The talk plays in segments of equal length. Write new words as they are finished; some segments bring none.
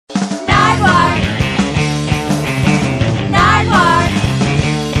Nardwuar. Nardwuar.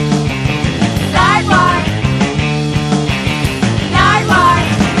 Nardwuar. Nardwuar.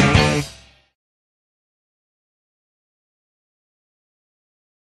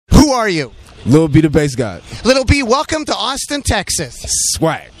 Who are you? Lil B the bass god. Little B, welcome to Austin, Texas.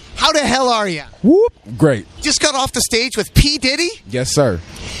 Swag. How the hell are you? Whoop. Great. Just got off the stage with P. Diddy? Yes, sir.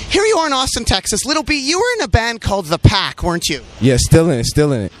 Here you are in Austin, Texas. Little B, you were in a band called The Pack, weren't you? Yeah, still in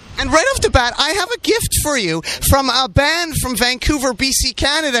it. And right off the bat, I have a gift for you from a band from Vancouver, BC,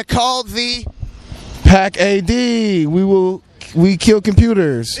 Canada called the... Pack AD. We kill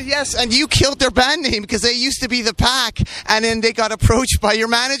computers. Yes, and you killed their band name because they used to be The Pack, and then they got approached by your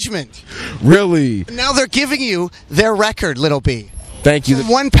management. Really? Now they're giving you their record, Little B. Thank you. From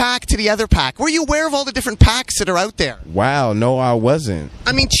one pack to the other pack. Were you aware of all the different packs that are out there? Wow, no, I wasn't.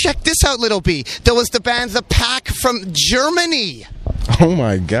 I mean, check this out, Little B. There was the band The Pack from Germany. Oh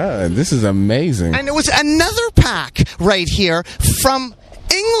my God, this is amazing. And there was another pack right here from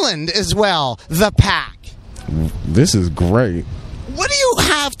England as well, The Pack. This is great. What do you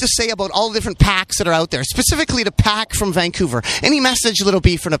have to say about all the different packs that are out there, specifically the pack from Vancouver? Any message, Little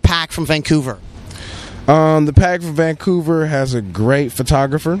B, from the pack from Vancouver? The Pack from Vancouver has a great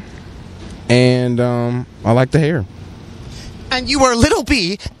photographer, and I like the hair. And you are Little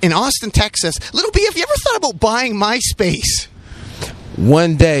B in Austin, Texas. Little B, have you ever thought about buying MySpace?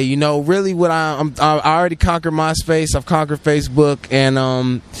 One day, you know, really, I already conquered MySpace. I've conquered Facebook,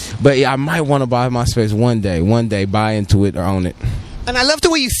 and but yeah, I might want to buy MySpace one day. One day, buy into it or own it. And I love the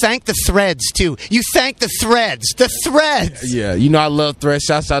way you thank the threads, too. You thank the threads. The threads! Yeah, you know I love threads.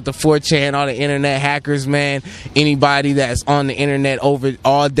 Shouts out to 4chan, all the internet hackers, man. Anybody that's on the internet over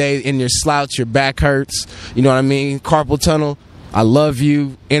all day in your slouch, your back hurts. You know what I mean? Carpal tunnel. I love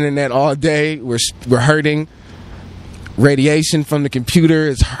you. Internet all day. We're hurting. Radiation from the computer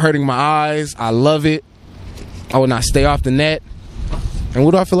is hurting my eyes. I love it. I will not stay off the net. And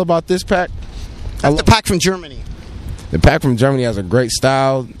what do I feel about this pack? That's the pack from Germany. The pack from Germany has a great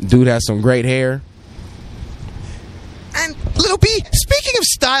style. Dude has some great hair. And Little B, speaking of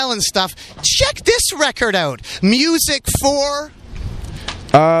style and stuff, check this record out. Music for...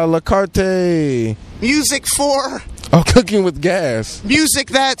 La Carte. Music for... Oh, Cooking with Gas. Music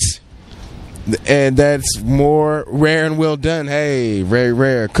that's... And that's more rare and well done. Hey, very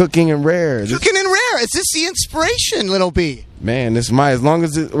rare. Cooking and rare. Cooking and rare. Is this the inspiration, Little B? Man, this might, as long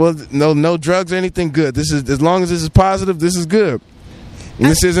as it, well, no drugs or anything good. This is, as long as this is positive, this is good. And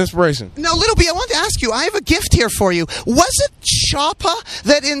this is inspiration. Now, Little B, I want to ask you, I have a gift here for you. Was it Choppa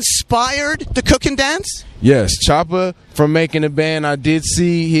that inspired the Cook and Dance? Yes, Choppa from Making a Band. I did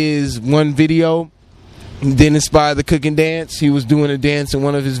see his one video. Did inspire the Cook and Dance. He was doing a dance in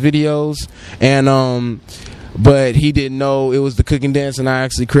one of his videos, and but he didn't know it was the Cook and Dance, and I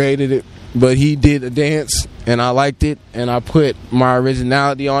actually created it. But he did a dance, and I liked it, and I put my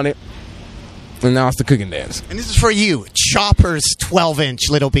originality on it, and now it's the Cook and Dance. And this is for you, Chopper's 12-inch,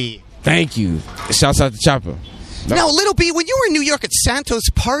 Little B. Thank you. Shouts out to Chopper. Now, Little B, when you were in New York at Santos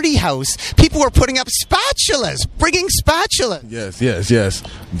Party House, people were putting up spatulas, bringing spatulas. Yes.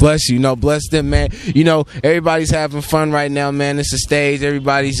 Bless you. No, bless them, man. You know, everybody's having fun right now, man. It's a stage.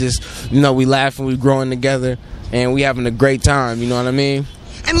 Everybody's just, you know, we laughing, we growing together, and we having a great time. You know what I mean?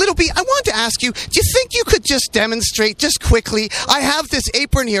 And Little B, I want to ask you, do you think you could just demonstrate, just quickly? I have this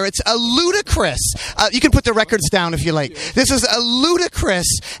apron here. It's a Ludacris. You can put the records down if you like. This is a Ludacris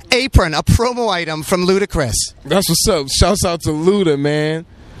apron, a promo item from Ludacris. That's what's up. Shouts out to Luda, man.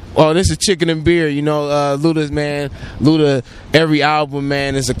 Oh, this is Chicken and Beer. You know, Luda's, man. Luda, every album,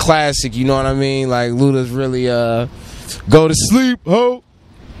 man, is a classic. You know what I mean? Like, Luda's really, go to sleep, ho.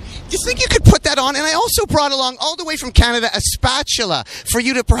 You think you could put that on? And I also brought along, all the way from Canada, a spatula for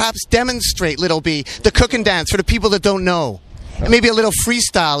you to perhaps demonstrate, Little B, the Cook and Dance for the people that don't know. And maybe a little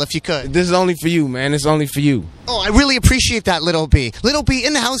freestyle if you could. This is only for you, man. It's only for you. Oh, I really appreciate that, Little B. Little B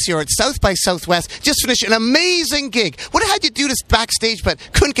in the house here at South by Southwest. Just finished an amazing gig. Would have had you do this backstage, but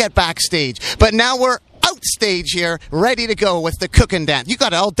couldn't get backstage. But now we're outstage here, ready to go with the Cook and Dance. You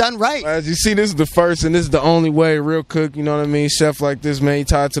got it all done right. As you see, this is the first and this is the only way. Real cook, you know what I mean? Chef like this, man, he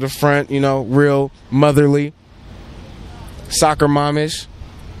tied to the front, you know, real motherly. Soccer momish.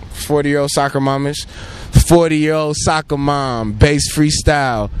 40-year-old soccer momish. 40-year-old soccer mom. Bass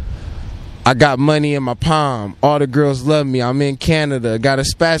freestyle. I got money in my palm. All the girls love me. I'm in Canada. Got a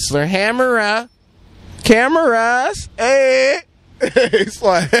spatula. Hammer. Cameras. Hey. It's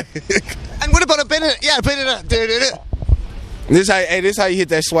like... And what about a bit of... Yeah, a bit of... This how you hit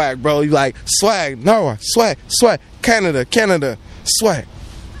that swag, bro. You like, swag, no, swag, Canada, swag.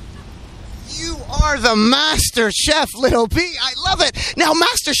 You are the master chef, Little B. I love it. Now,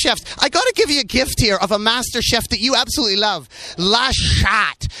 master chefs, I got to give you a gift here of a master chef that you absolutely love. La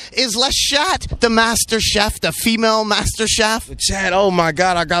Chat. Is La Chat the master chef, the female master chef? Chat, oh my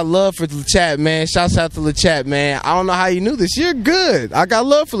God, I got love for the chat, man. Shouts out to the chat, man. I don't know how you knew this. You're good. I got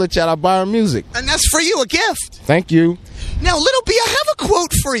love for the chat. I buy her music. And that's for you, a gift. Thank you. Now, Little B, I have a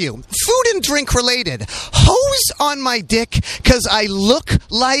quote for you. Food and drink related. Hose on my dick because I look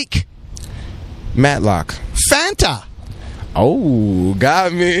like Matlock. Fanta. Oh,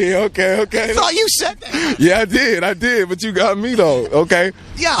 got me. Okay. I thought you said that. Yeah, I did, but you got me though. Okay.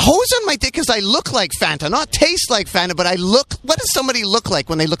 Yeah, hose on my dick because I look like Fanta. Not taste like Fanta, but I look... What does somebody look like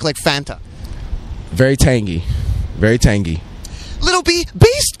when they look like Fanta? Very tangy. Very tangy. Little B,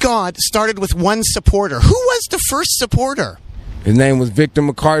 Based God started with one supporter. Who was the first supporter? His name was Victor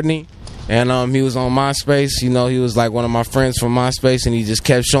McCartney, and he was on MySpace. You know, he was like one of my friends from MySpace, and he just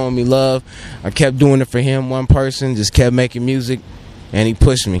kept showing me love. I kept doing it for him, one person, just kept making music, and he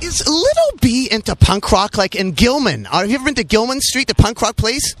pushed me. Is Little B into punk rock like in Gilman? Have you ever been to Gilman Street, the punk rock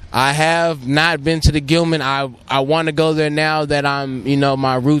place? I have not been to the Gilman. I want to go there now that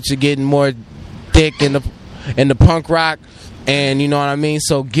my roots are getting more thick in the punk rock. And you know what I mean?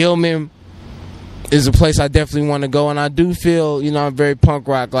 So Gilman is a place I definitely want to go. And I do feel, I'm very punk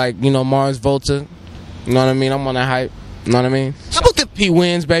rock, like, Mars Volta. You know what I mean? I'm on that hype. You know what I mean? How about the He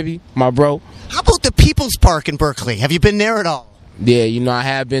wins, baby, my bro. How about the People's Park in Berkeley? Have you been there at all? Yeah, I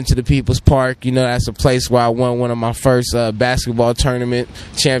have been to the People's Park. That's a place where I won one of my first basketball tournament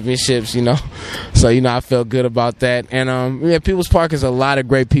championships, So, I felt good about that. And, People's Park is a lot of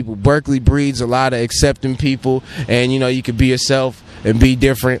great people. Berkeley breeds a lot of accepting people. And, you can be yourself and be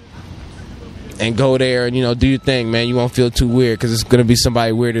different and go there and, do your thing, man. You won't feel too weird because it's going to be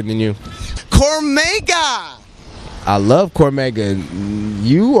somebody weirder than you. Cormega! I love Cormega.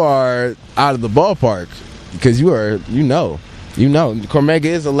 You are out of the ballpark because Cormega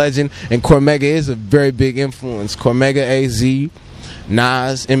is a legend, and Cormega is a very big influence. Cormega, AZ,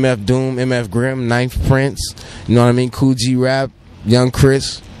 Nas, MF Doom, MF Grimm, Ninth Prince, you know what I mean? Cool G Rap, Young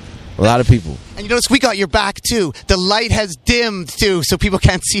Chris, a lot of people. And you notice we got your back, too. The light has dimmed, too, so people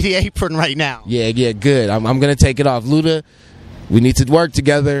can't see the apron right now. Yeah, good. I'm going to take it off. Luda, we need to work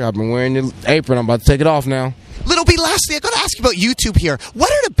together. I've been wearing the apron. I'm about to take it off now. Little B, lastly, I got to ask you about YouTube here.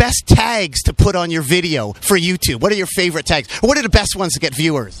 What are the best tags to put on your video for YouTube? What are your favorite tags? Or what are the best ones to get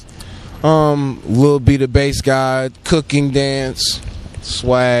viewers? Lil B the Bass God, Cooking Dance,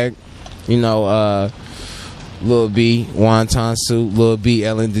 Swag, Lil B, Wonton Suit, Lil B,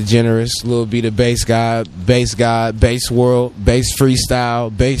 Ellen DeGeneres, Lil B the Bass God, Bass World, Bass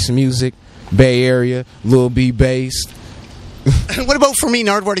Freestyle, Bass Music, Bay Area, Lil B Bass. What about for me,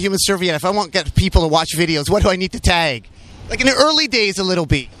 Nardwuar the Human Serviette? If I want to get people to watch videos, what do I need to tag? Like in the early days, a Little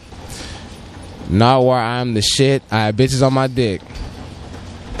B. Nardwuar, I'm the shit. I have bitches on my dick.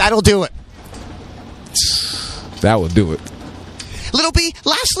 That'll do it. That will do it. Little B,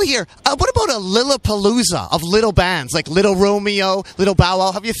 lastly here, what about a Lillapalooza of little bands like Little Romeo, Little Bow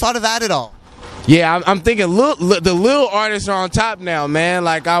Wow? Have you thought of that at all? Yeah, I'm thinking the little artists are on top now, man.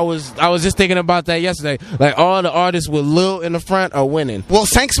 Like I was just thinking about that yesterday. Like all the artists with Lil in the front are winning. Well,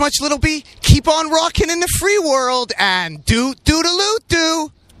 thanks much, Little B. Keep on rocking in the free world and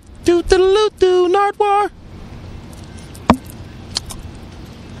do-do-do-do-do. Do-do-do-do, Nardwuar.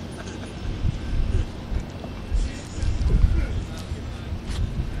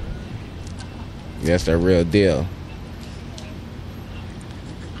 That's the real deal.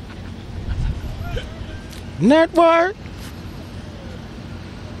 Nardwuar.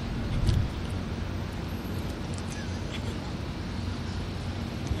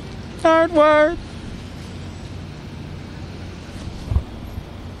 Nardwuar.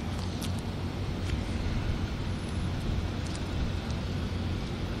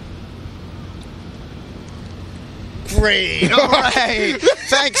 Great. All right.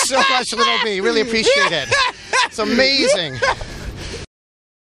 Thanks so much, Little B. Really appreciate it. It's amazing.